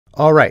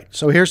All right,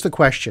 so here's the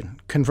question.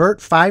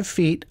 Convert 5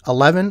 feet,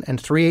 11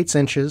 and 3/8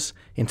 inches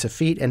into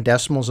feet and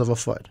decimals of a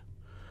foot.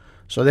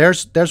 So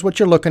there's what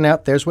you're looking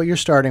at. There's what you're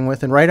starting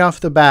with. And right off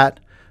the bat,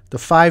 the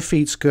 5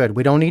 feet's good.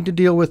 We don't need to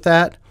deal with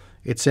that.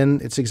 It's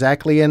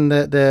exactly in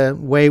the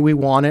way we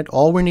want it.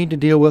 All we need to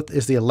deal with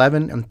is the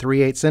 11 and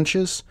 3/8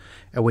 inches,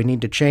 and we need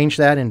to change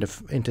that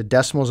into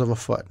decimals of a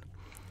foot.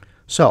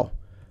 So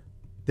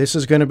this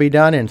is going to be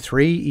done in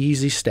 3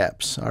 easy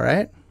steps, all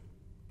right?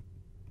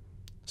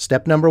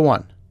 Step number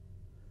 1.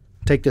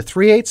 Take the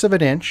 3/8 of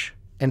an inch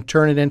and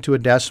turn it into a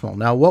decimal.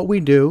 Now what we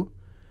do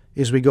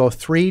is we go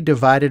 3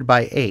 divided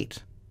by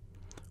 8,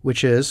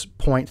 which is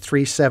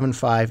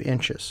 0.375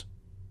 inches.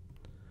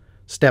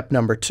 Step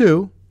number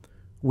 2,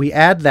 we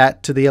add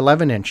that to the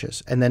 11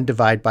 inches and then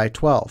divide by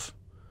 12.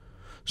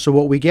 So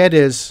what we get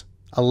is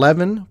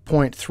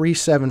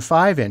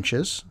 11.375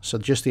 inches, so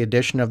just the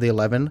addition of the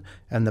 11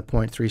 and the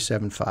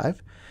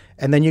 0.375,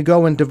 and then you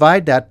go and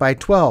divide that by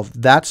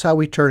 12. That's how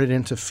we turn it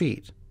into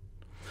feet.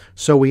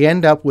 So we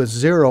end up with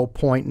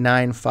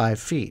 0.95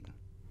 feet.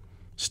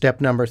 Step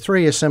number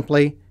 3 is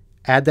simply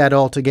add that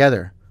all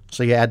together.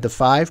 So you add the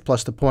 5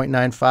 plus the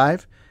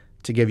 0.95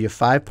 to give you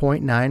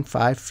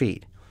 5.95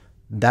 feet.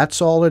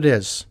 That's all it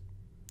is.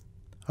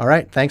 All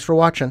right, thanks for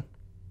watching.